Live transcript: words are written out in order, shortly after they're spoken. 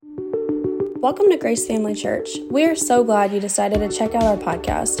Welcome to Grace Family Church. We are so glad you decided to check out our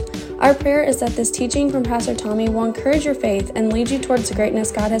podcast. Our prayer is that this teaching from Pastor Tommy will encourage your faith and lead you towards the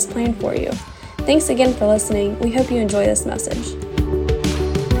greatness God has planned for you. Thanks again for listening. We hope you enjoy this message.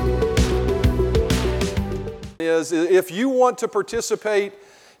 If you want to participate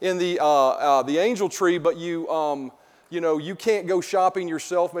in the angel tree, but you can't go shopping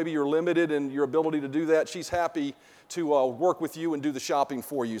yourself, maybe you're limited in your ability to do that, she's happy to work with you and do the shopping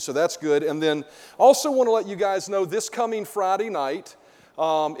for you. So that's good. And then also want to let you guys know this coming Friday night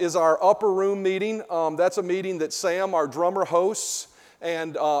is our upper room meeting. That's a meeting that Sam, our drummer, hosts.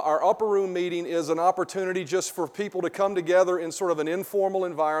 And our upper room meeting is an opportunity just for people to come together in sort of an informal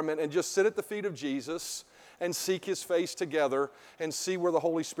environment and just sit at the feet of Jesus and seek His face together and see where the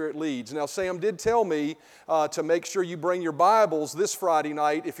Holy Spirit leads. Now, Sam did tell me to make sure you bring your Bibles this Friday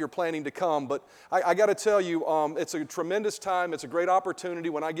night if you're planning to come, but I got to tell you, it's a tremendous time. It's a great opportunity.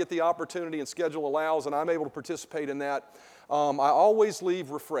 When I get the opportunity and schedule allows and I'm able to participate in that, I always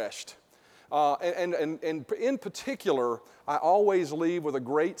leave refreshed. And in particular, I always leave with a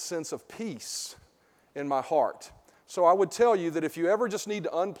great sense of peace in my heart. So I would tell you that if you ever just need to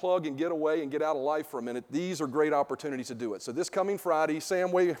unplug and get away and get out of life for a minute, these are great opportunities to do it. So this coming Friday,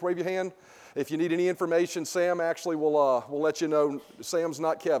 Sam, wave your hand. If you need any information, Sam actually will let you know. Sam's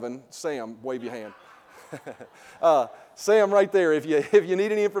not Kevin. Sam, wave your hand. Sam right there. If you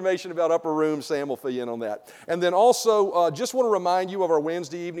need any information about upper room, Sam will fill you in on that. And then also, just want to remind you of our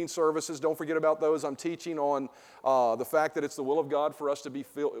Wednesday evening services. Don't forget about those. I'm teaching on the fact that it's the will of God for us to be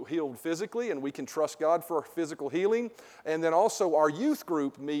healed physically, and we can trust God for physical healing. And then also, our youth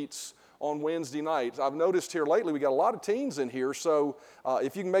group meets on Wednesday nights. I've noticed here lately we got a lot of teens in here, so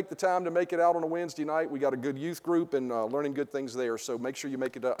if you can make the time to make it out on a Wednesday night, we got a good youth group and learning good things there, so make sure you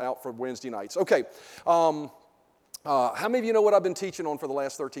make it out for Wednesday nights. Okay, how many of you know what I've been teaching on for the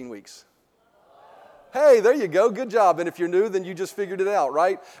last 13 weeks? Hey, there you go. Good job. And if you're new, then you just figured it out,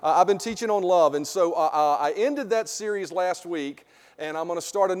 right? I've been teaching on love, and so I ended that series last week, and I'm going to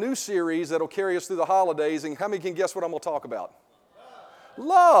start a new series that'll carry us through the holidays, and how many can guess what I'm going to talk about?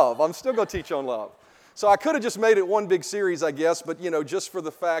 Love. I'm still going to teach on love. So I could have just made it one big series, I guess, but just for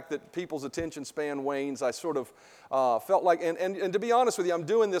the fact that people's attention span wanes, I sort of felt like, and to be honest with you, I'm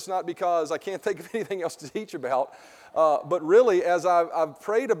doing this not because I can't think of anything else to teach about, but really as I've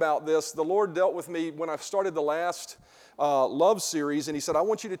prayed about this, the Lord dealt with me when I started the last love series, and He said, I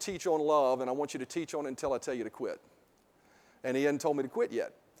want you to teach on love, and I want you to teach on it until I tell you to quit. And He hadn't told me to quit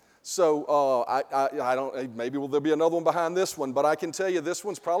yet. So I don't. Maybe there'll be another one behind this one, but I can tell you this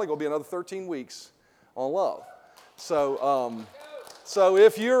one's probably going to be another 13 weeks on love. So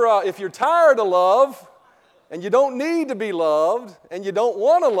if you're tired of love and you don't need to be loved and you don't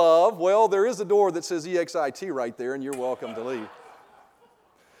want to love, well, there is a door that says EXIT right there, and you're welcome to leave.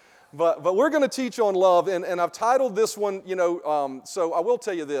 But we're going to teach on love, and I've titled this one. So I will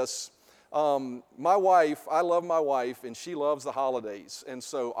tell you this. My wife, I love my wife, and she loves the holidays. And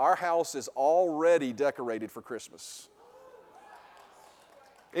so our house is already decorated for Christmas.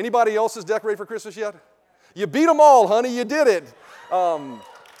 Anybody else is decorated for Christmas yet? You beat them all, honey. You did it. So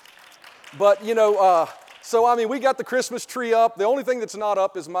I mean, we got the Christmas tree up. The only thing that's not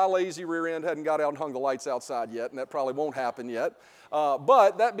up is my lazy rear end hadn't got out and hung the lights outside yet, and that probably won't happen yet.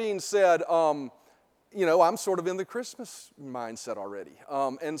 But that being said, I'm sort of in the Christmas mindset already.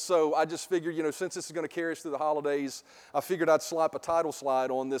 And so I just figured, since this is going to carry us through the holidays, I figured I'd slap a title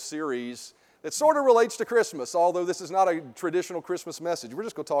slide on this series that sort of relates to Christmas, although this is not a traditional Christmas message. We're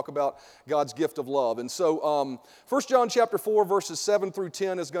just going to talk about God's gift of love. And so 1 John chapter 4, verses 7 through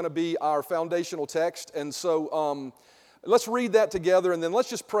 10 is going to be our foundational text. And so let's read that together, and then let's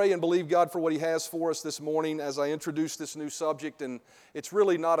just pray and believe God for what He has for us this morning as I introduce this new subject. And it's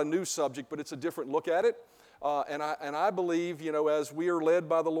really not a new subject, but it's a different look at it. And I believe, as we are led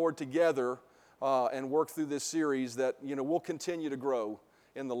by the Lord together and work through this series, that, we'll continue to grow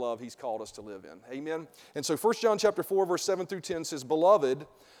in the love He's called us to live in. Amen? And so 1 John chapter 4, verse 7 through 10 says, Beloved,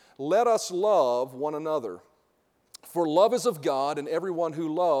 let us love one another. For love is of God, and everyone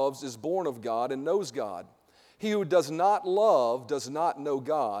who loves is born of God and knows God. He who does not love does not know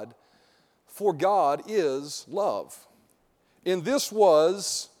God, for God is love. In this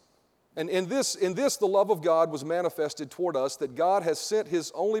the love of God was manifested toward us, that God has sent His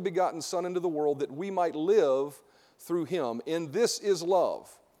only begotten Son into the world that we might live through Him. In this is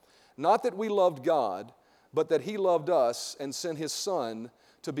love, not that we loved God, but that He loved us and sent His Son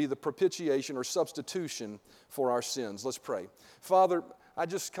to be the propitiation or substitution for our sins. Let's pray. Father, I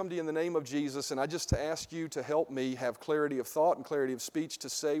just come to you in the name of Jesus, and I just ask you to help me have clarity of thought and clarity of speech to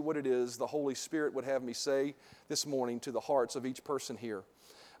say what it is the Holy Spirit would have me say this morning to the hearts of each person here.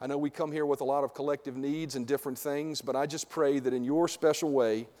 I know we come here with a lot of collective needs and different things, but I just pray that in your special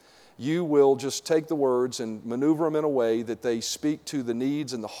way, you will just take the words and maneuver them in a way that they speak to the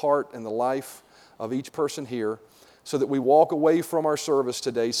needs and the heart and the life of each person here, so that we walk away from our service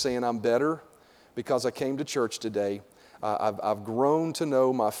today saying, I'm better because I came to church today. I've grown to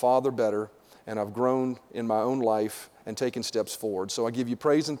know my Father better, and I've grown in my own life and taken steps forward. So I give you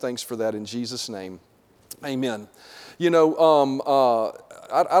praise and thanks for that in Jesus' name. Amen. You know,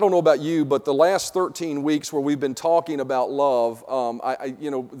 I don't know about you, but the last 13 weeks where we've been talking about love,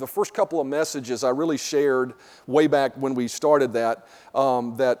 the first couple of messages I really shared way back when we started that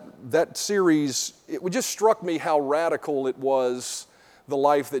series, it just struck me how radical it was, the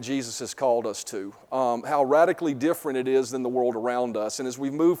life that Jesus has called us to, how radically different it is than the world around us. And as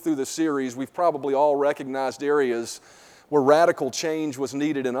we've moved through the series, we've probably all recognized areas where radical change was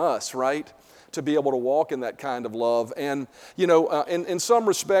needed in us, right? To be able to walk in that kind of love. And, in some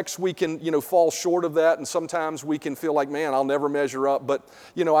respects, we can, fall short of that, and sometimes we can feel like, man, I'll never measure up. But,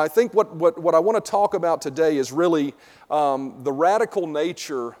 I think what I want to talk about today is really the radical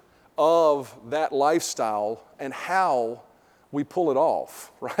nature of that lifestyle and how we pull it off,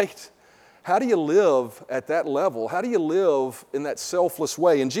 right? How do you live at that level? How do you live in that selfless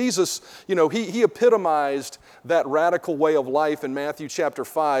way? And Jesus, he epitomized that radical way of life in Matthew chapter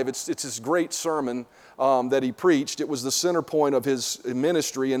 5. It's his great sermon that he preached. It was the center point of his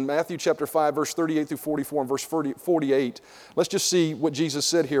ministry. In Matthew chapter 5, verse 38 through 44 and verse 48, let's just see what Jesus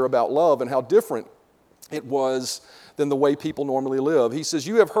said here about love and how different it was than the way people normally live. He says,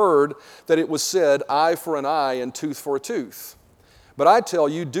 you have heard that it was said, eye for an eye and tooth for a tooth. But I tell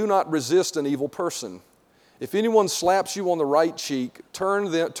you, do not resist an evil person. If anyone slaps you on the right cheek,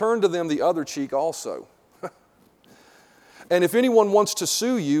 turn to them the other cheek also. And if anyone wants to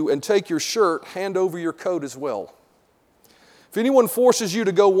sue you and take your shirt, hand over your coat as well. If anyone forces you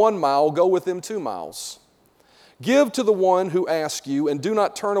to go 1 mile, go with them 2 miles. Give to the one who asks you, and do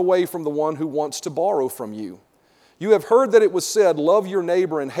not turn away from the one who wants to borrow from you. You have heard that it was said, love your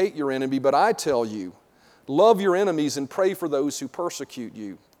neighbor and hate your enemy, but I tell you, love your enemies and pray for those who persecute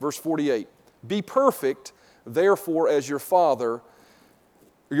you. Verse 48, be perfect, therefore, as your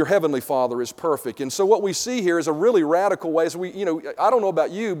heavenly Father is perfect. And so what we see here is a really radical way. I don't know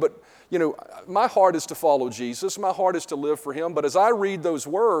about you, but, my heart is to follow Jesus. My heart is to live for Him. But as I read those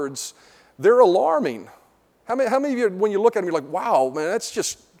words, they're alarming. How many of you, when you look at them, you're like, wow, man, that's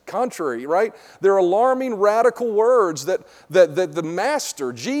just contrary, right? They're alarming, radical words that the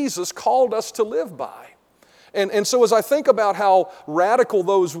Master, Jesus, called us to live by. And so as I think about how radical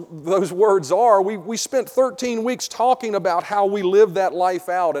those words are, we spent 13 weeks talking about how we live that life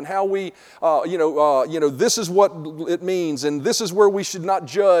out and how we, this is what it means, and this is where we should not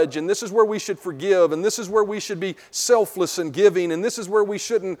judge, and this is where we should forgive, and this is where we should be selfless and giving, and this is where we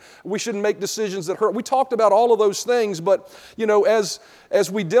shouldn't make decisions that hurt. We talked about all of those things, but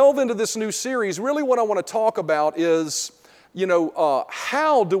as we delve into this new series, really what I want to talk about is,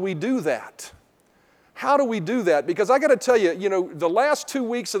 how do we do that? How do we do that? Because I got to tell you, the last 2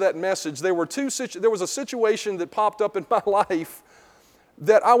 weeks of that message, there was a situation that popped up in my life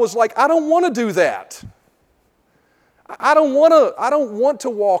that I was like, I don't want to do that. I don't want to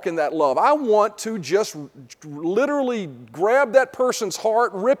walk in that love. I want to just literally grab that person's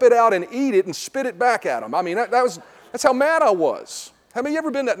heart, rip it out and eat it and spit it back at them. I mean, that's how mad I was. How many of you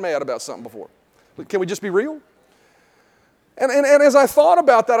ever been that mad about something before? Can we just be real? And as I thought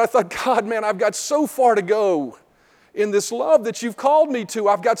about that, I thought, God, man, I've got so far to go in this love that you've called me to.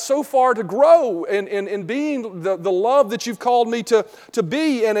 I've got so far to grow in being the love that you've called me to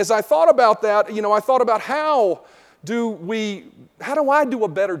be. And as I thought about that, I thought about how do I do a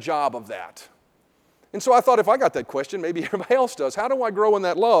better job of that? And so I thought, if I got that question, maybe everybody else does. How do I grow in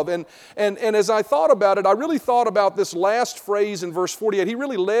that love? And as I thought about it, I really thought about this last phrase in verse 48. He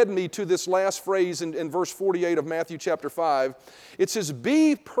really led me to this last phrase in verse 48 of Matthew chapter 5. It says,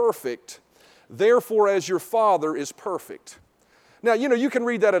 be perfect, therefore as your Father is perfect. Now, you can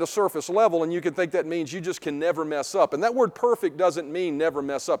read that at a surface level and you can think that means you just can never mess up. And that word perfect doesn't mean never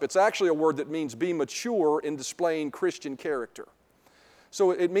mess up. It's actually a word that means be mature in displaying Christian character.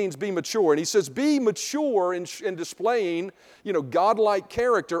 So it means be mature. And he says, be mature in displaying, godlike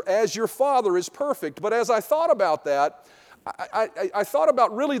character as your Father is perfect. But as I thought about that, I thought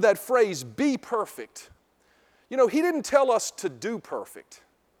about really that phrase, be perfect. He didn't tell us to do perfect.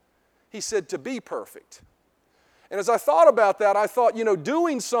 He said to be perfect. And as I thought about that, I thought,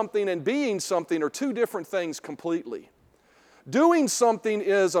 doing something and being something are two different things completely. Doing something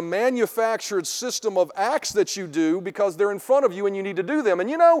is a manufactured system of acts that you do because they're in front of you and you need to do them. And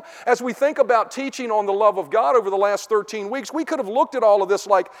you know, as we think about teaching on the love of God over the last 13 weeks, we could have looked at all of this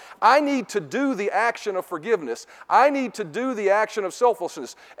like, I need to do the action of forgiveness. I need to do the action of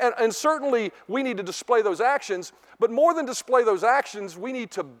selflessness. And certainly we need to display those actions, but more than display those actions, we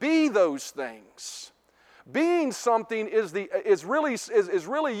need to be those things. Being something is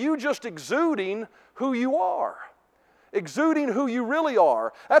really you just exuding who you are. Exuding who you really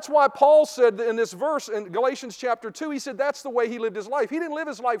are. That's why Paul said in this verse in Galatians chapter 2, he said that's the way he lived his life. He didn't live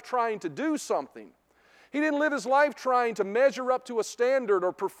his life trying to do something. He didn't live his life trying to measure up to a standard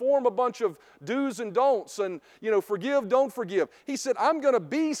or perform a bunch of do's and don'ts and, forgive, don't forgive. He said, I'm going to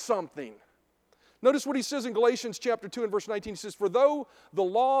be something. Notice what he says in Galatians chapter 2 and verse 19. He says, For through the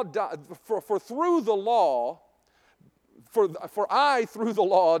law, I, through the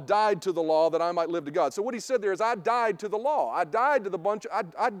law, died to the law that I might live to God. So what he said there is, I died to the law. I died to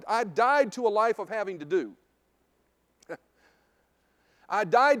I died to a life of having to do. I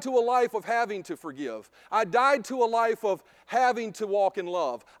died to a life of having to forgive. I died to a life of having to walk in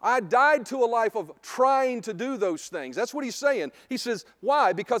love. I died to a life of trying to do those things. That's what he's saying. He says,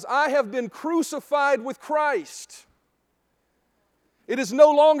 why? Because I have been crucified with Christ. It is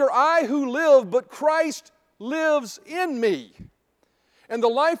no longer I who live, but Christ lives in me. And the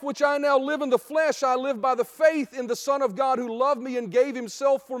life which I now live in the flesh, I live by the faith in the Son of God who loved me and gave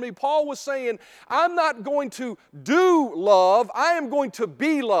Himself for me. Paul was saying, I'm not going to do love, I am going to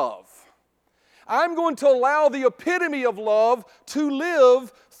be love. I'm going to allow the epitome of love to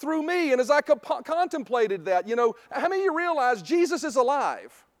live through me. And as I contemplated that, how many of you realize Jesus is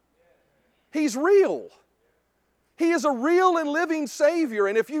alive? He's real. He is a real and living Savior.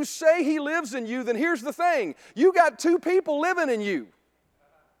 And if you say He lives in you, then here's the thing. You got two people living in you.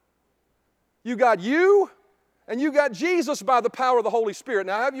 You got you, and you got Jesus by the power of the Holy Spirit.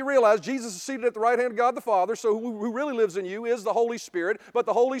 Now, have you realized Jesus is seated at the right hand of God the Father, so who really lives in you is the Holy Spirit, but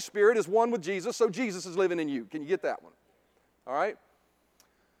the Holy Spirit is one with Jesus, so Jesus is living in you. Can you get that one? All right?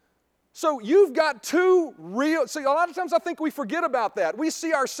 So you've got two real, see, a lot of times I think we forget about that. We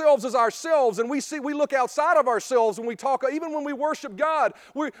see ourselves as ourselves, and we look outside of ourselves when we talk, even when we worship God,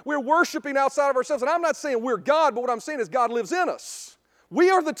 we're worshiping outside of ourselves. And I'm not saying we're God, but what I'm saying is God lives in us. We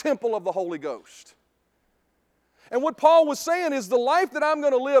are the temple of the Holy Ghost. And what Paul was saying is the life that I'm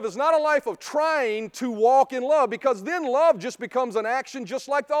going to live is not a life of trying to walk in love, because then love just becomes an action just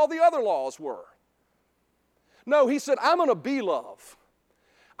like all the other laws were. No, he said, I'm going to be love.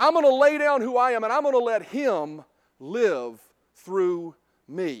 I'm going to lay down who I am, and I'm going to let Him live through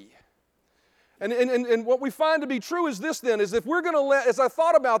me. And what we find to be true is this then, is if we're going to as I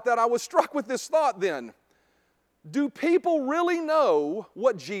thought about that, I was struck with this thought then. Do people really know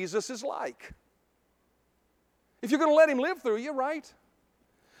what Jesus is like? If you're going to let Him live through you, right?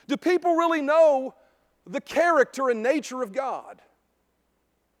 Do people really know the character and nature of God?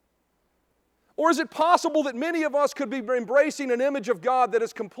 Or is it possible that many of us could be embracing an image of God that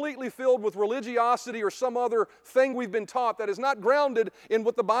is completely filled with religiosity or some other thing we've been taught that is not grounded in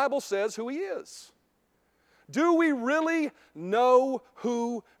what the Bible says who He is? Do we really know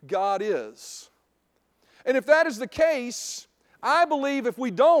who God is? And if that is the case, I believe if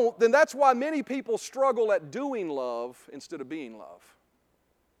we don't, then that's why many people struggle at doing love instead of being love.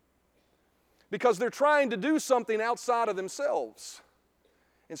 Because they're trying to do something outside of themselves,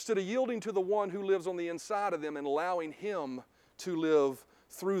 instead of yielding to the one who lives on the inside of them and allowing Him to live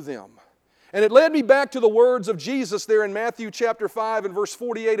through them. And it led me back to the words of Jesus there in Matthew chapter 5 and verse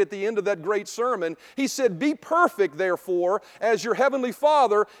 48 at the end of that great sermon. He said, be perfect, therefore, as your heavenly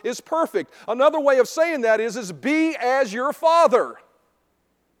Father is perfect. Another way of saying that is be as your Father.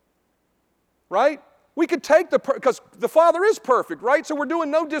 Right? We could take because the Father is perfect, right? So we're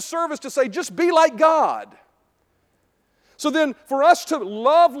doing no disservice to say, just be like God. So then, for us to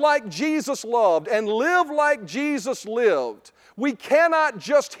love like Jesus loved and live like Jesus lived, we cannot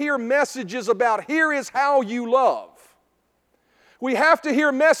just hear messages about here is how you love. We have to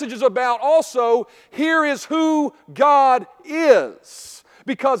hear messages about also here is who God is.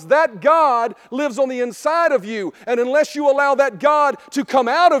 Because that God lives on the inside of you. And unless you allow that God to come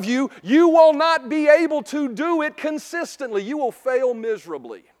out of you, you will not be able to do it consistently. You will fail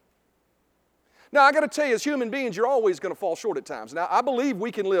miserably. Now, I got to tell you, as human beings, you're always going to fall short at times. Now, I believe we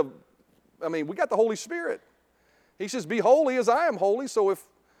can live, we got the Holy Spirit. He says, be holy as I am holy. So if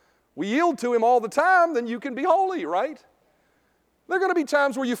we yield to Him all the time, then you can be holy, right? There are going to be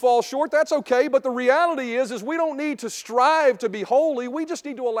times where you fall short. That's okay. But the reality is we don't need to strive to be holy. We just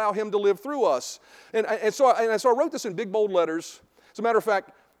need to allow Him to live through us. And so I wrote this in big, bold letters. As a matter of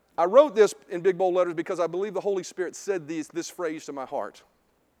fact, I wrote this in big bold letters because I believe the Holy Spirit said this phrase to my heart.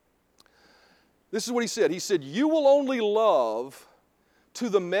 This is what he said. He said, you will only love to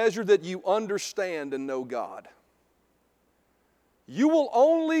the measure that you understand and know God. You will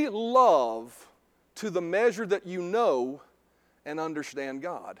only love to the measure that you know and understand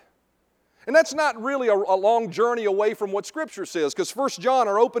God. And that's not really a long journey away from what Scripture says, because 1 John,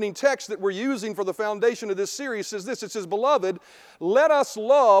 our opening text that we're using for the foundation of this series, says this. It says, Beloved, let us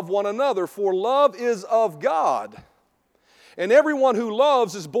love one another, for love is of God. And everyone who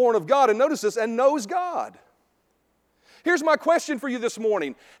loves is born of God, and notice this, and knows God. Here's my question for you this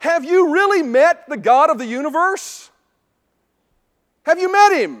morning. Have you really met the God of the universe? Have you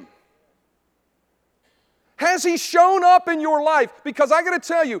met Him? Has He shown up in your life? Because I got to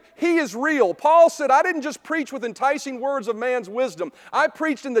tell you, He is real. Paul said, I didn't just preach with enticing words of man's wisdom. I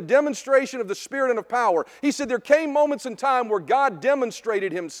preached in the demonstration of the Spirit and of power. He said there came moments in time where God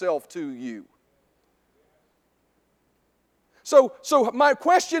demonstrated Himself to you. So my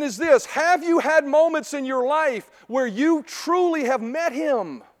question is this, have you had moments in your life where you truly have met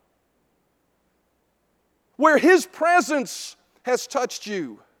Him? Where His presence has touched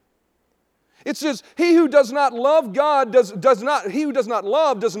you? It says, he who does not love God does not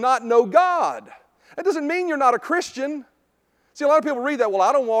know God. That doesn't mean you're not a Christian. See, a lot of people read that, well,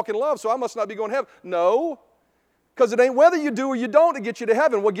 I don't walk in love, so I must not be going to heaven. No, because it ain't whether you do or you don't to get you to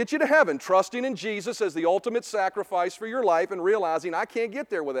heaven. What gets you to heaven? Trusting in Jesus as the ultimate sacrifice for your life and realizing I can't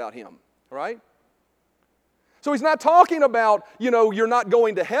get there without Him, right? So He's not talking about, you're not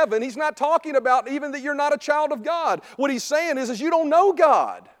going to heaven. He's not talking about even that you're not a child of God. What He's saying is you don't know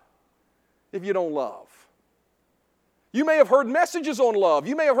God if you don't love. You may have heard messages on love.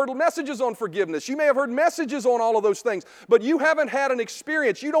 You may have heard messages on forgiveness. You may have heard messages on all of those things, but you haven't had an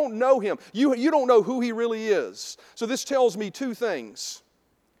experience. You don't know Him. You don't know who He really is. So this tells me two things.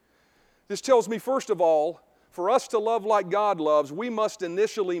 This tells me, first of all, for us to love like God loves, we must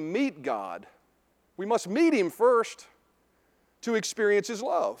initially meet God. We must meet Him first to experience His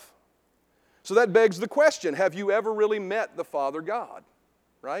love. So that begs the question, have you ever really met the Father God?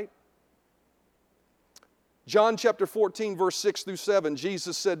 Right? John chapter 14, verse 6 through 7,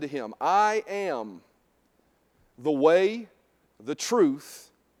 Jesus said to him, I am the way, the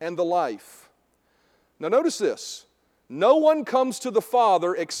truth, and the life. Now notice this. No one comes to the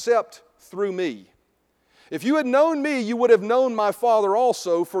Father except through me. If you had known me, you would have known my Father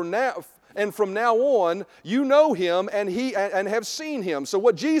also. From now on, you know Him and have seen Him. So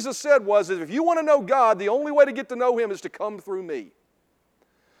what Jesus said was, if you want to know God, the only way to get to know Him is to come through me.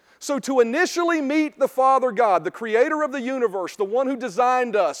 So to initially meet the Father God, the Creator of the universe, the one who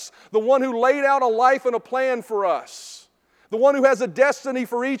designed us, the one who laid out a life and a plan for us, the one who has a destiny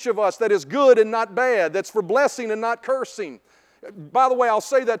for each of us that is good and not bad, that's for blessing and not cursing. By the way, I'll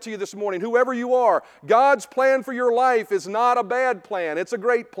say that to you this morning. Whoever you are, God's plan for your life is not a bad plan. It's a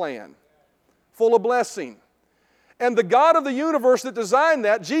great plan, full of blessing. And the God of the universe that designed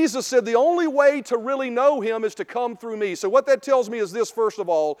that, Jesus said the only way to really know Him is to come through me. So what that tells me is this, first of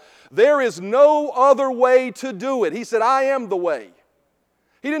all, there is no other way to do it. He said, I am the way.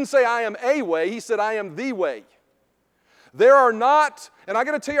 He didn't say I am a way. He said I am the way. There are not, and I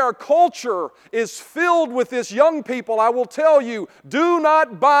got to tell you, our culture is filled with this. Young people, I will tell you, do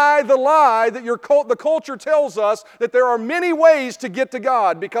not buy the lie that the culture tells us that there are many ways to get to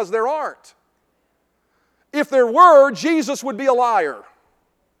God, because there aren't. If there were, Jesus would be a liar.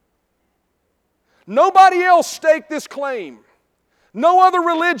 Nobody else staked this claim. No other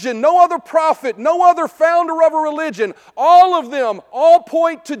religion, no other prophet, no other founder of a religion. All of them all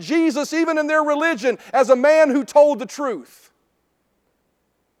point to Jesus, even in their religion, as a man who told the truth.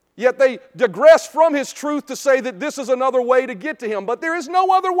 Yet they digress from His truth to say that this is another way to get to Him. But there is no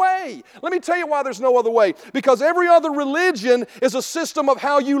other way. Let me tell you why there's no other way. Because every other religion is a system of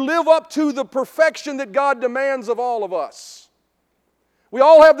how you live up to the perfection that God demands of all of us. We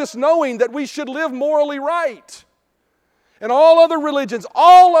all have this knowing that we should live morally right. And all other religions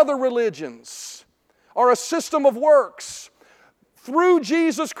are a system of works. Through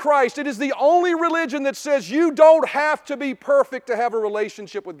Jesus Christ, it is the only religion that says you don't have to be perfect to have a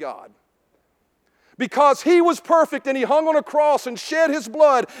relationship with God. Because He was perfect and He hung on a cross and shed His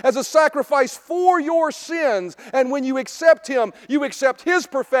blood as a sacrifice for your sins. And when you accept Him, you accept His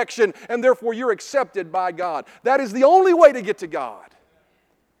perfection, and therefore you're accepted by God. That is the only way to get to God.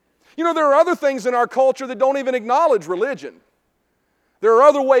 You know, there are other things in our culture that don't even acknowledge religion. There are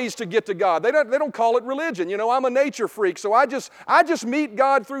other ways to get to God. They don't call it religion. You know, I'm a nature freak, so I just meet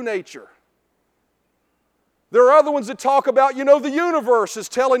God through nature. There are other ones that talk about, the universe is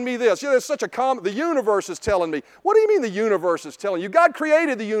telling me this. There's such a comment, the universe is telling me. What do you mean the universe is telling you? God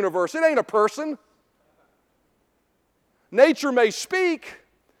created the universe. It ain't a person. Nature may speak,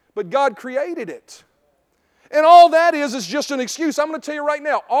 but God created it. And all that is just an excuse. I'm going to tell you right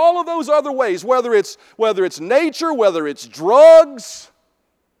now, all of those other ways, whether it's nature, whether it's drugs,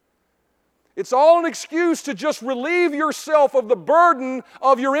 it's all an excuse to just relieve yourself of the burden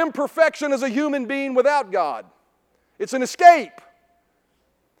of your imperfection as a human being without God. It's an escape.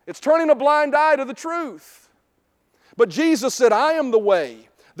 It's turning a blind eye to the truth. But Jesus said, I am the way.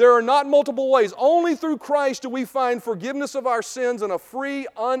 There are not multiple ways. Only through Christ do we find forgiveness of our sins and a free,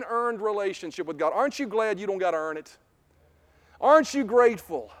 unearned relationship with God. Aren't you glad you don't got to earn it? Aren't you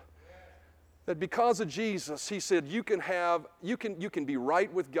grateful that because of Jesus, He said, you can be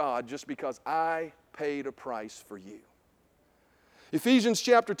right with God just because I paid a price for you. Ephesians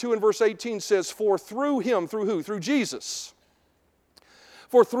chapter 2 and verse 18 says, for through Him, through who? Through Jesus.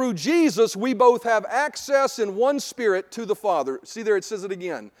 For through Jesus we both have access in one Spirit to the Father. See there, it says it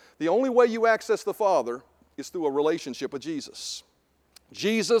again. The only way you access the Father is through a relationship with Jesus.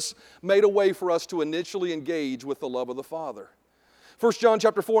 Jesus made a way for us to initially engage with the love of the Father. 1 John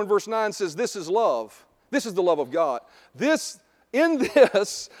chapter 4 and verse 9 says, this is love. This is the love of God. In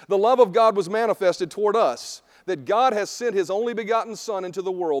this, the love of God was manifested toward us, that God has sent His only begotten Son into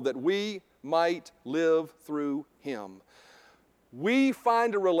the world that we might live through Him. We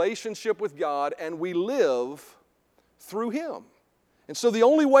find a relationship with God and we live through Him. And so the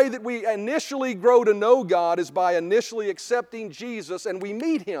only way that we initially grow to know God is by initially accepting Jesus, and we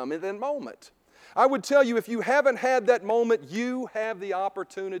meet Him in that moment. I would tell you, if you haven't had that moment, you have the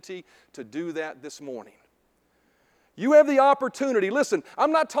opportunity to do that this morning. You have the opportunity. Listen,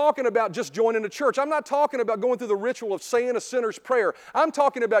 I'm not talking about just joining a church. I'm not talking about going through the ritual of saying a sinner's prayer. I'm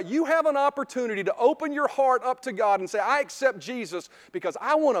talking about you have an opportunity to open your heart up to God and say, I accept Jesus because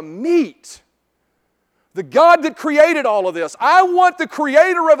I want to meet the God that created all of this. I want the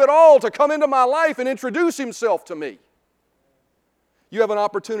creator of it all to come into my life and introduce Himself to me. You have an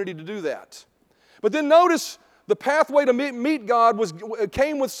opportunity to do that. But then notice the pathway to meet God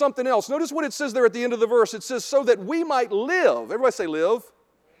came with something else. Notice what it says there at the end of the verse. It says, so that we might live. Everybody say live.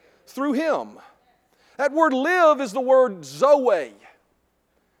 Through Him. That word live is the word zoe.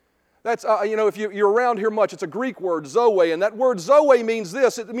 That's, if you're around here much, it's a Greek word, zoe. And that word zoe means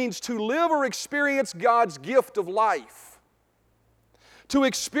this. It means to live or experience God's gift of life. To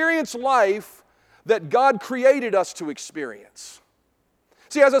experience life that God created us to experience.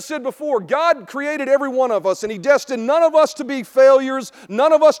 See, as I said before, God created every one of us, and He destined none of us to be failures,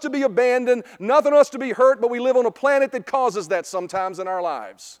 none of us to be abandoned, none of us to be hurt, but we live on a planet that causes that sometimes in our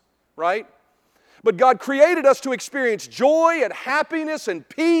lives, right? But God created us to experience joy and happiness and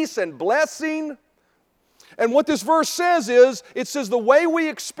peace and blessing. And what this verse says is, it says the way we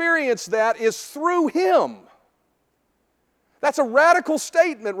experience that is through Him. That's a radical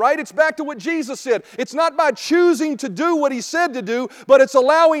statement, right? It's back to what Jesus said. It's not by choosing to do what He said to do, but it's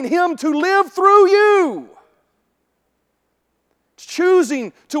allowing Him to live through you. It's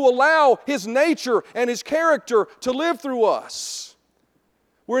choosing to allow His nature and His character to live through us.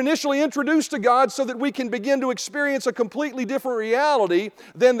 We're initially introduced to God so that we can begin to experience a completely different reality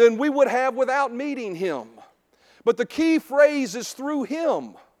than we would have without meeting Him. But the key phrase is through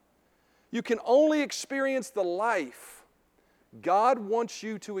Him. You can only experience the life God wants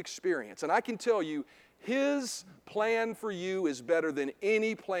you to experience. And I can tell you, His plan for you is better than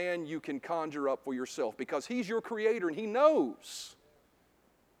any plan you can conjure up for yourself because He's your creator and He knows.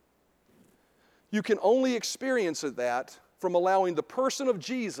 You can only experience that from allowing the person of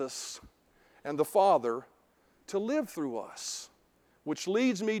Jesus and the Father to live through us. Which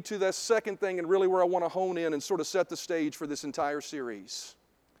leads me to that second thing and really where I want to hone in and sort of set the stage for this entire series.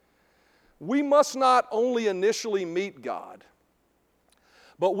 We must not only initially meet God,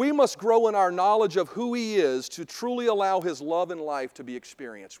 but we must grow in our knowledge of who He is to truly allow His love and life to be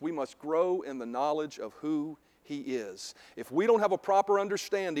experienced. We must grow in the knowledge of who He is. If we don't have a proper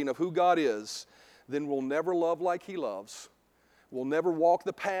understanding of who God is, then we'll never love like He loves. We'll never walk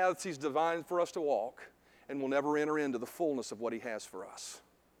the paths He's designed for us to walk, and we'll never enter into the fullness of what He has for us.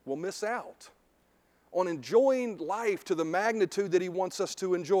 We'll miss out on enjoying life to the magnitude that He wants us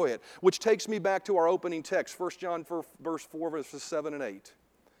to enjoy it, which takes me back to our opening text, 1 John verse 4, verses 7 and 8.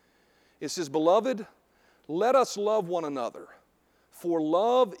 It says, Beloved, let us love one another, for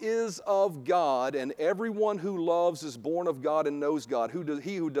love is of God, and everyone who loves is born of God and knows God.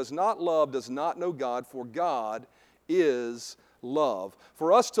 He who does not love does not know God, for God is love.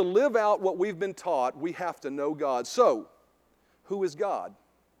 For us to live out what we've been taught, we have to know God. So, who is God?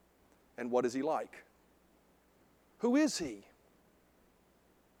 And what is He like? Who is He?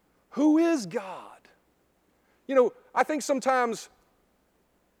 Who is God? You know, I think sometimes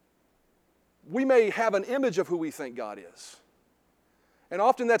we may have an image of who we think God is. And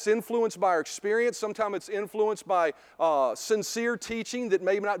often that's influenced by our experience. Sometimes it's influenced by sincere teaching that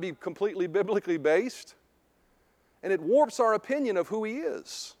may not be completely biblically based. And it warps our opinion of who He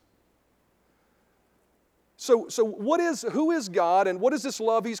is. So who is God, and what is this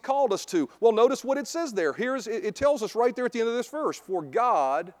love He's called us to? Well, notice what it says there. It tells us right there at the end of this verse. For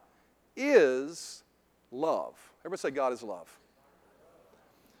God is love. Everybody say God is love.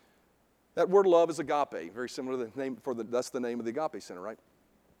 That word love is agape, very similar to the name that's the name of the Agape Center, right?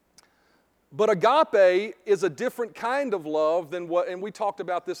 But agape is a different kind of love than and we talked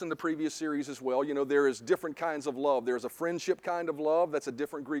about this in the previous series as well. You know, there is different kinds of love. There's a friendship kind of love, that's a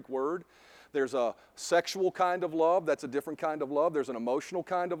different Greek word. There's a sexual kind of love, that's a different kind of love. There's an emotional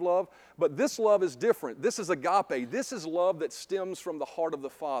kind of love. But this love is different. This is agape. This is love that stems from the heart of the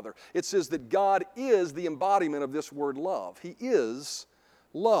Father. It says that God is the embodiment of this word love. He is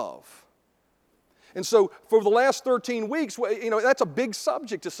love. And so for the last 13 weeks, you know, that's a big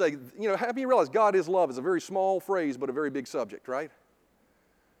subject to say. You know, have you realized God is love is a very small phrase, but a very big subject, right?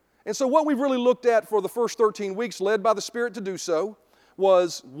 And so what we've really looked at for the first 13 weeks, led by the Spirit to do so,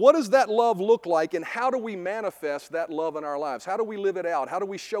 was what does that love look like, and how do we manifest that love in our lives? How do we live it out? How do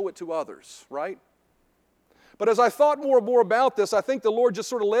we show it to others, right? But as I thought more and more about this, I think the Lord just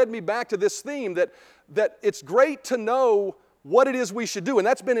sort of led me back to this theme that it's great to know what it is we should do, and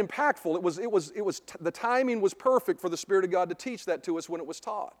that's been impactful. The timing was perfect for the Spirit of God to teach that to us when it was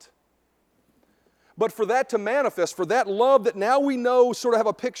taught. But for that to manifest, for that love that now we know, sort of have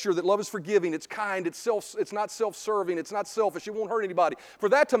a picture that love is forgiving, it's kind, it's not self-serving, it's not selfish, it won't hurt anybody. For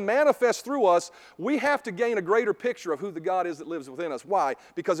that to manifest through us, we have to gain a greater picture of who the God is that lives within us. Why?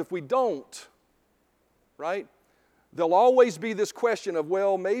 Because if we don't, right, there'll always be this question of,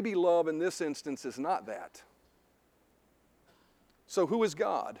 well, maybe love in this instance is not that. So who is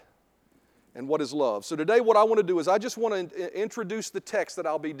God? And what is love? So today what I want to do is I just want to introduce the text that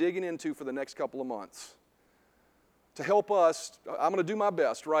I'll be digging into for the next couple of months. To help us, I'm going to do my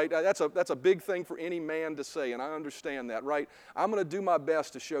best, right? That's a big thing for any man to say, and I understand that, right? I'm going to do my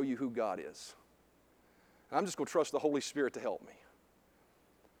best to show you who God is. I'm just going to trust the Holy Spirit to help me.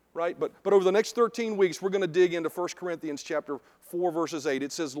 Right? But over the next 13 weeks, we're going to dig into 1 Corinthians chapter 4, verses 8.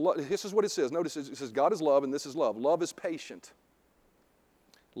 It says, this is what it says. Notice it says, God is love, and this is love. Love is patient.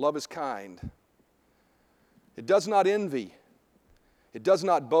 Love is kind. It does not envy. It does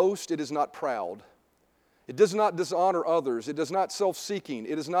not boast. It is not proud. It does not dishonor others. It does not self-seeking.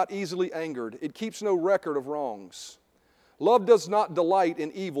 It is not easily angered. It keeps no record of wrongs. Love does not delight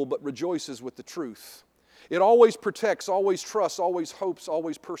in evil, but rejoices with the truth. It always protects, always trusts, always hopes,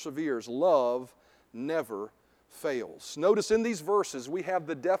 always perseveres. Love never fails. Notice in these verses we have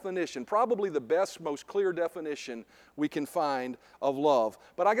the definition, probably the best, most clear definition we can find of love.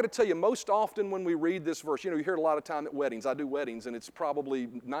 But I got to tell you, most often when we read this verse, you know, you hear it a lot of time at weddings. I do weddings, and it's probably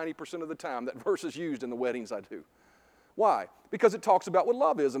 90% of the time that verse is used in the weddings I do. Why? Because it talks about what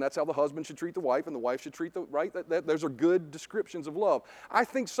love is, and that's how the husband should treat the wife, and the wife should treat the, right? Those are good descriptions of love. I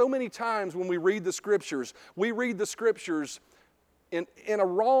think so many times when we read the Scriptures in a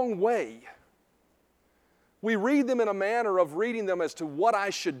wrong way. We read them in a manner of reading them as to what I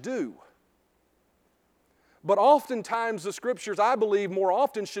should do. But oftentimes the Scriptures, I believe, more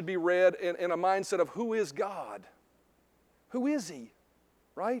often should be read in a mindset of who is God? Who is He?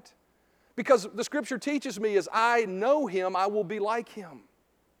 Right? Because the Scripture teaches me as I know Him, I will be like Him.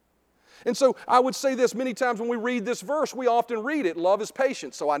 And so I would say this, many times when we read this verse, we often read it, love is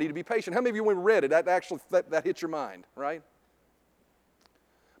patient, so I need to be patient. How many of you, when we read it, that hit your mind, right?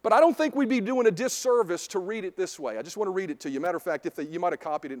 But I don't think we'd be doing a disservice to read it this way. I just want to read it to you. Matter of fact, you might have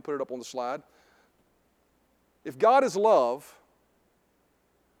copied it and put it up on the slide. If God is love,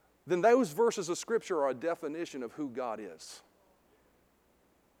 then those verses of Scripture are a definition of who God is.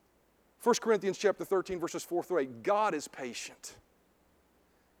 1 Corinthians chapter 13, verses 4 through 8. God is patient.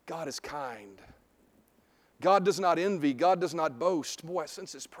 God is kind. God does not envy. God does not boast. Boy, I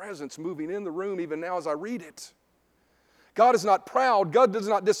sense His presence moving in the room even now as I read it. God is not proud. God does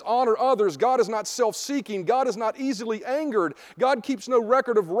not dishonor others. God is not self-seeking. God is not easily angered. God keeps no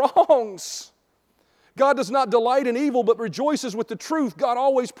record of wrongs. God does not delight in evil, but rejoices with the truth. God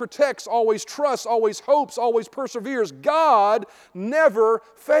always protects, always trusts, always hopes, always perseveres. God never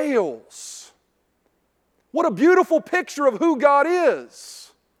fails. What a beautiful picture of who God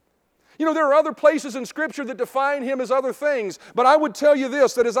is. You know, there are other places in Scripture that define Him as other things, but I would tell you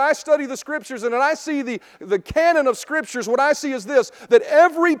this, that as I study the Scriptures and I see the canon of Scriptures, what I see is this, that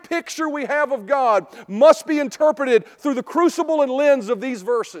every picture we have of God must be interpreted through the crucible and lens of these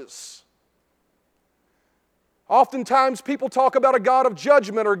verses. Oftentimes people talk about a God of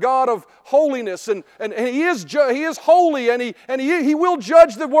judgment or God of holiness, and He is holy, and He will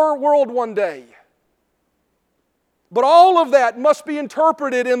judge the world one day. But all of that must be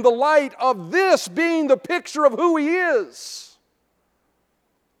interpreted in the light of this being the picture of who He is.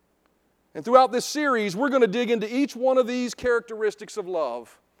 And throughout this series, we're going to dig into each one of these characteristics of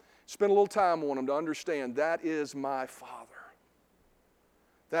love, spend a little time on them to understand that is my Father.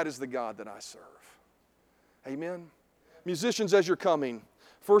 That is the God that I serve. Amen? Musicians, as you're coming,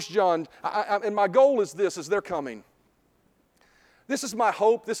 1 John, and my goal is this, as they're coming. This is my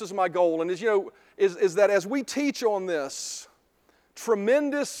hope, this is my goal, and as you know, is that as we teach on this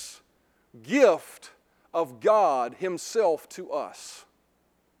tremendous gift of God Himself to us,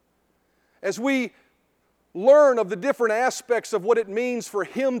 as we learn of the different aspects of what it means for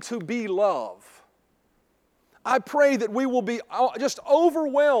Him to be love, I pray that we will be just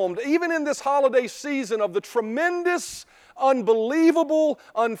overwhelmed, even in this holiday season, of the tremendous, unbelievable,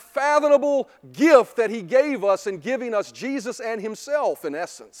 unfathomable gift that He gave us in giving us Jesus and Himself, in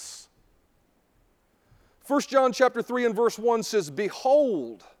essence. 1 John chapter 3 and verse 1 says,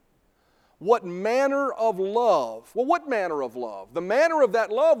 "Behold, what manner of love." Well, what manner of love? The manner of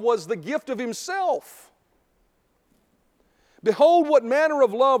that love was the gift of Himself. "Behold, what manner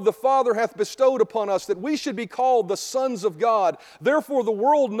of love the Father hath bestowed upon us, that we should be called the sons of God. Therefore the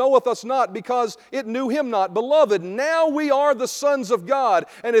world knoweth us not, because it knew Him not. Beloved, now we are the sons of God,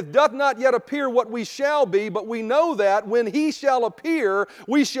 and it doth not yet appear what we shall be, but we know that when He shall appear,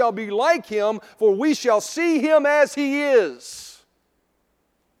 we shall be like Him, for we shall see Him as He is."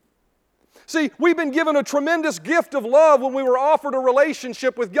 See, we've been given a tremendous gift of love when we were offered a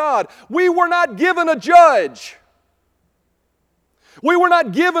relationship with God. We were not given a judge. We were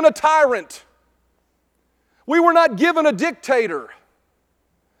not given a tyrant. We were not given a dictator.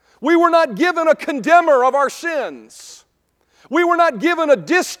 We were not given a condemner of our sins. We were not given a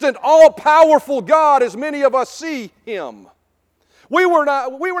distant, all-powerful God as many of us see Him. We were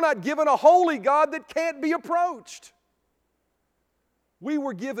not given a holy God that can't be approached. We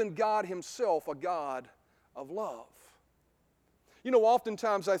were given God Himself, a God of love. You know,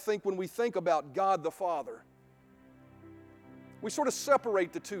 oftentimes I think when we think about God the Father, we sort of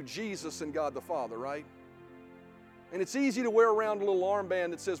separate the two, Jesus and God the Father, right? And it's easy to wear around a little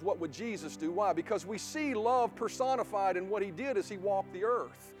armband that says, "What would Jesus do?" Why? Because we see love personified in what He did as He walked the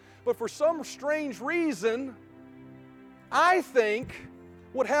earth. But for some strange reason, I think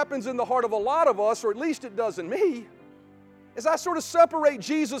what happens in the heart of a lot of us, or at least it does in me, is I sort of separate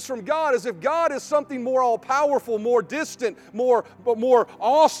Jesus from God as if God is something more all-powerful, more distant, more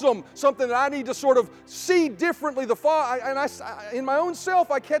awesome, something that I need to sort of see differently. In my own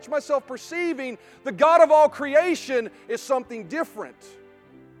self, I catch myself perceiving the God of all creation is something different.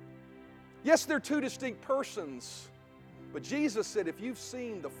 Yes, they're two distinct persons, but Jesus said, if you've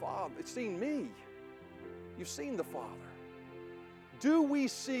seen the Father, seen me, you've seen the Father. Do we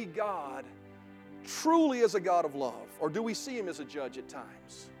see God truly as a God of love, or do we see Him as a judge at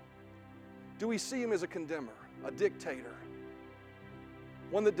times? Do we see Him as a condemner, a dictator,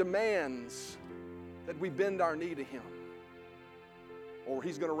 one that demands that we bend our knee to Him, or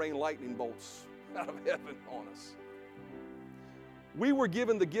He's going to rain lightning bolts out of heaven on us? We were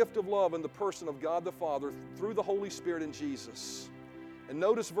given the gift of love in the person of God the Father through the Holy Spirit in Jesus. And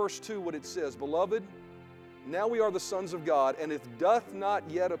notice verse 2 what it says, "Beloved, now we are the sons of God, and it doth not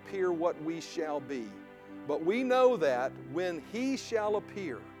yet appear what we shall be. But we know that when He shall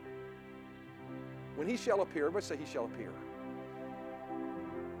appear," everybody say He shall appear.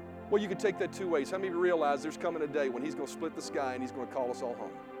 Well, you could take that two ways. How many of you realize there's coming a day when He's going to split the sky and He's going to call us all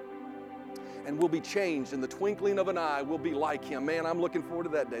home? And we'll be changed in the twinkling of an eye. We'll be like Him. Man, I'm looking forward to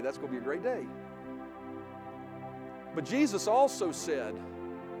that day. That's going to be a great day. But Jesus also said,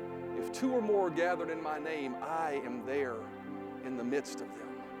 "If two or more are gathered in my name, I am there in the midst of them."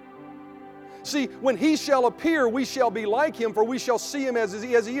 See, when He shall appear, we shall be like Him, for we shall see Him as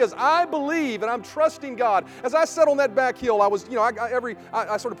He is. I believe, and I'm trusting God. As I sat on that back hill,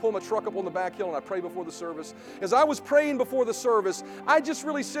 I sort of pull my truck up on the back hill and I pray before the service. As I was praying before the service, I just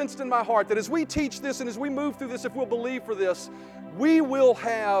really sensed in my heart that as we teach this and as we move through this, if we'll believe for this, we will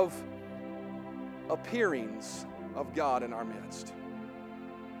have appearings of God in our midst.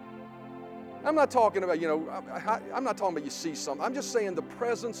 I'm not talking about, I'm not talking about you see something. I'm just saying the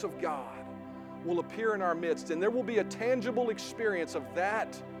presence of God will appear in our midst, and there will be a tangible experience of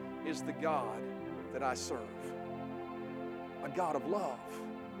that is the God that I serve. A God of love.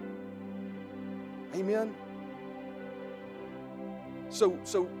 Amen?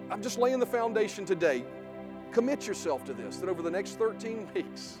 So I'm just laying the foundation today. Commit yourself to this, that over the next 13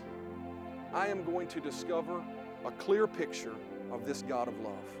 weeks, I am going to discover a clear picture of this God of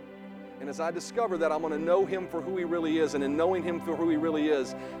love. And as I discover that, I'm going to know Him for who He really is. And in knowing Him for who He really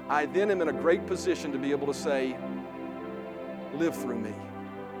is, I then am in a great position to be able to say, live through me.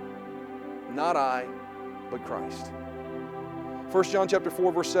 Not I, but Christ. 1 John chapter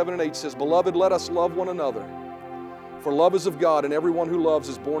 4, verse 7 and 8 says, Beloved, let us love one another. For love is of God, and everyone who loves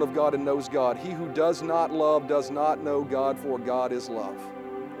is born of God and knows God. He who does not love does not know God, for God is love.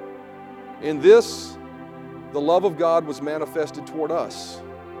 In this, the love of God was manifested toward us,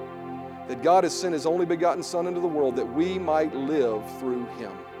 that God has sent His only begotten Son into the world that we might live through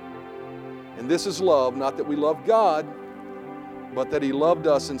Him. And this is love, not that we love God, but that He loved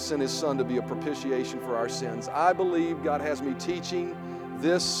us and sent His Son to be a propitiation for our sins. I believe God has me teaching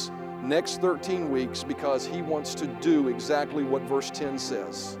this next 13 weeks because He wants to do exactly what verse 10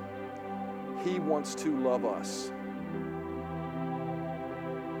 says. He wants to love us.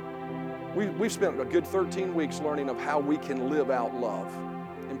 We've spent a good 13 weeks learning of how we can live out love.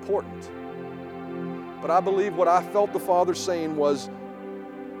 Important. But I believe what I felt the Father saying was,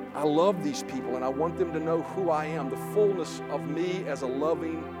 I love these people and I want them to know who I am, the fullness of me as a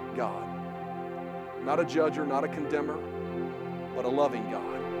loving God. Not a judger, not a condemner, but a loving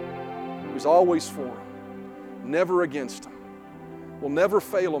God who's always for them, never against them, will never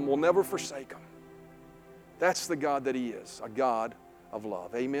fail them, will never forsake them. That's the God that He is, a God of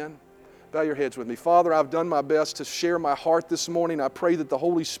love. Amen? Bow your heads with me. Father, I've done my best to share my heart this morning. I pray that the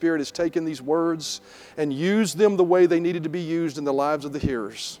Holy Spirit has taken these words and used them the way they needed to be used in the lives of the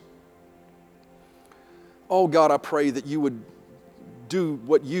hearers. Oh God, I pray that You would do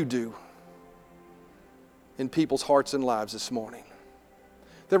what You do in people's hearts and lives this morning.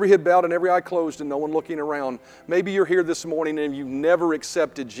 With every head bowed and every eye closed and no one looking around, maybe you're here this morning and you've never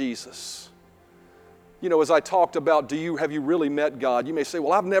accepted Jesus. You know, as I talked about, have you really met God? You may say,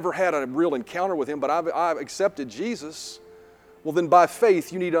 well, I've never had a real encounter with Him, but I've accepted Jesus. Well, then by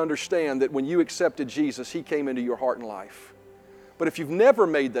faith, you need to understand that when you accepted Jesus, He came into your heart and life. But if you've never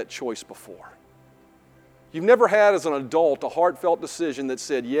made that choice before, you've never had as an adult a heartfelt decision that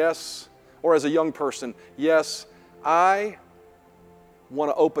said, yes, or as a young person, yes, I want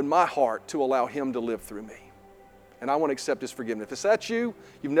to open my heart to allow Him to live through me. And I want to accept His forgiveness. If that's you,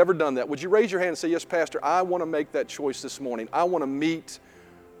 you've never done that, would you raise your hand and say, yes, Pastor, I want to make that choice this morning. I want to meet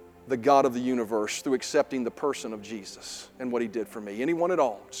the God of the universe through accepting the person of Jesus and what He did for me. Anyone at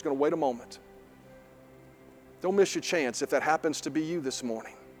all? Just going to wait a moment. Don't miss your chance if that happens to be you this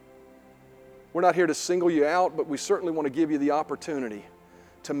morning. We're not here to single you out, but we certainly want to give you the opportunity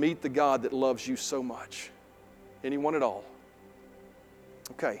to meet the God that loves you so much. Anyone at all?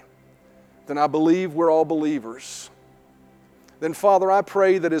 Okay. Then I believe we're all believers. Then, Father, I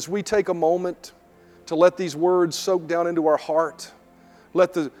pray that as we take a moment to let these words soak down into our heart,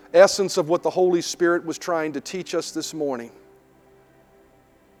 let the essence of what the Holy Spirit was trying to teach us this morning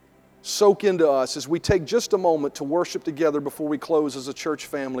soak into us as we take just a moment to worship together before we close as a church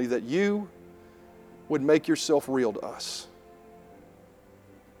family, that You would make Yourself real to us,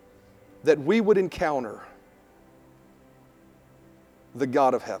 that we would encounter the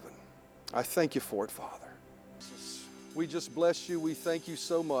God of heaven. I thank You for it, Father. We just bless You. We thank You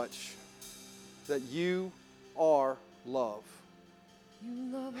so much that You are love.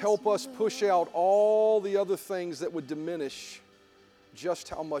 Help us push out all the other things that would diminish just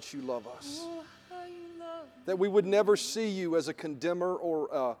how much You love us. That we would never see You as a condemner or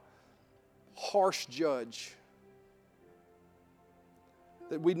a harsh judge.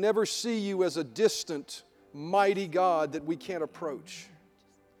 That we'd never see You as a distant, mighty God that we can't approach.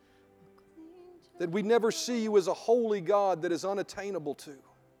 That we never see You as a holy God that is unattainable to.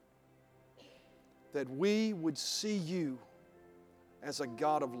 That we would see You as a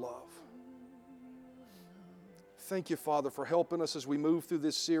God of love. Thank You, Father, for helping us as we move through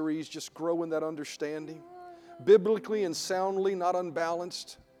this series, just grow in that understanding. Biblically and soundly, not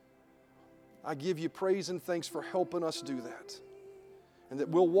unbalanced. I give You praise and thanks for helping us do that. And that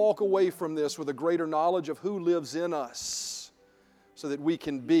we'll walk away from this with a greater knowledge of who lives in us so that we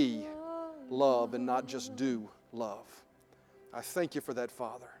can be love and not just do love. I thank You for that,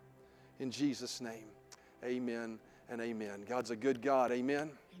 Father. In Jesus' name, amen and amen. God's a good God,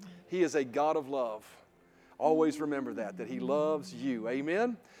 amen? He is a God of love. Always remember that He loves you.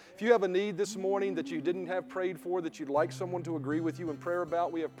 Amen? If you have a need this morning that you didn't have prayed for, that you'd like someone to agree with you in prayer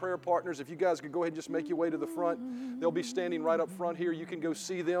about, we have prayer partners. If you guys could go ahead and just make your way to the front, they'll be standing right up front here. You can go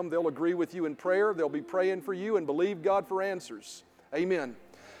see them. They'll agree with you in prayer. They'll be praying for you and believe God for answers. Amen.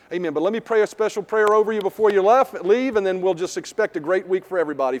 Amen. But let me pray a special prayer over you before you leave, and then we'll just expect a great week for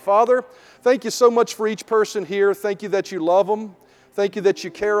everybody. Father, thank you so much for each person here. Thank you that you love them. Thank you that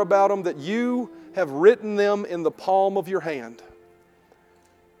you care about them, that you have written them in the palm of your hand.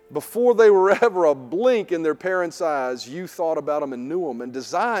 Before they were ever a blink in their parents' eyes, you thought about them and knew them and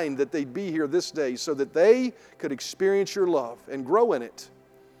designed that they'd be here this day so that they could experience your love and grow in it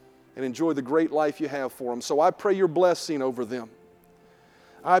and enjoy the great life you have for them. So I pray your blessing over them.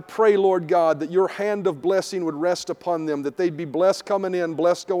 I pray, Lord God, that your hand of blessing would rest upon them, that they'd be blessed coming in,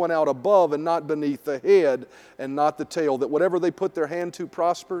 blessed going out, above and not beneath, the head and not the tail, that whatever they put their hand to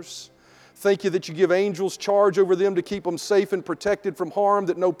prospers. Thank you that you give angels charge over them to keep them safe and protected from harm,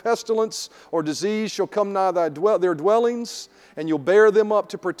 that no pestilence or disease shall come nigh their dwellings, and you'll bear them up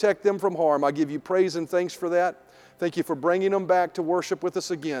to protect them from harm. I give you praise and thanks for that. Thank you for bringing them back to worship with us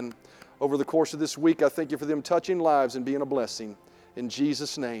again over the course of this week. I thank you for them touching lives and being a blessing. In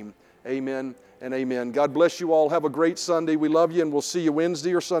Jesus' name, amen and amen. God bless you all. Have a great Sunday. We love you, and we'll see you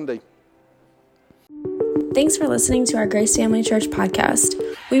Wednesday or Sunday. Thanks for listening to our Grace Family Church podcast.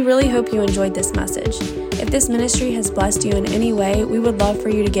 We really hope you enjoyed this message. If this ministry has blessed you in any way, we would love for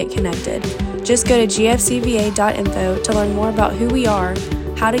you to get connected. Just go to gfcva.info to learn more about who we are,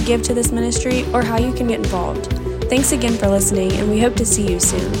 how to give to this ministry, or how you can get involved. Thanks again for listening, and we hope to see you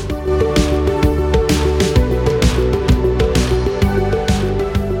soon.